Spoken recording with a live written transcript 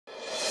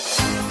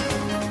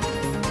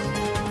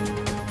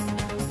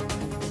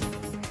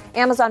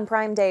Amazon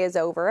Prime Day is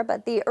over,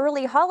 but the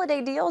early holiday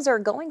deals are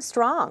going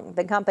strong.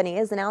 The company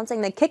is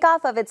announcing the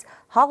kickoff of its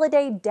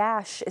Holiday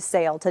Dash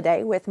sale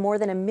today with more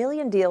than 1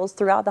 million deals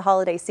throughout the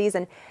holiday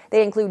season.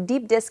 They include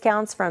deep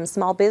discounts from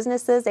small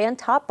businesses and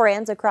top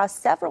brands across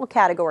several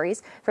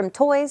categories, from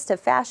toys to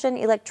fashion,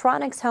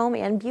 electronics, home,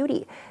 and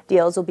beauty.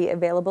 Deals will be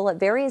available at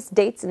various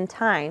dates and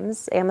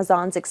times.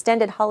 Amazon's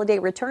extended holiday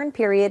return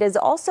period is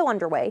also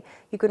underway.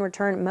 You can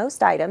return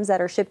most items that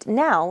are shipped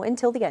now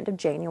until the end of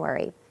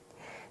January.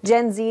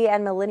 Gen Z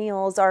and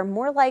millennials are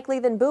more likely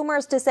than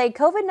boomers to say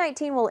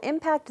COVID-19 will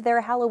impact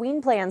their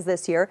Halloween plans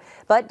this year.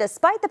 But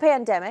despite the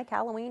pandemic,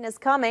 Halloween is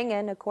coming,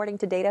 and according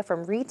to data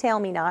from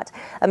RetailMeNot,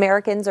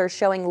 Americans are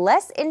showing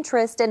less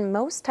interest in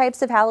most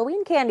types of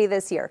Halloween candy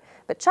this year.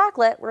 But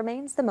chocolate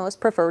remains the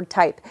most preferred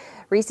type.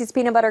 Reese's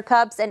Peanut Butter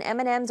Cups and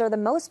M&Ms are the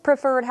most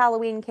preferred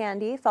Halloween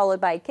candy, followed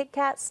by Kit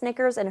Kat,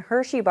 Snickers, and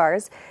Hershey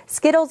bars.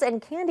 Skittles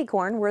and candy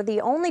corn were the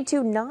only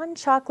two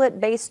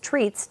non-chocolate-based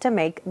treats to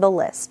make the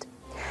list.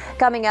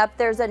 Coming up,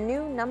 there's a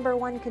new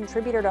 #1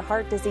 contributor to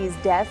heart disease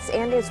deaths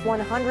and is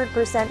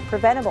 100%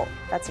 preventable.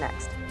 That's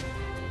next.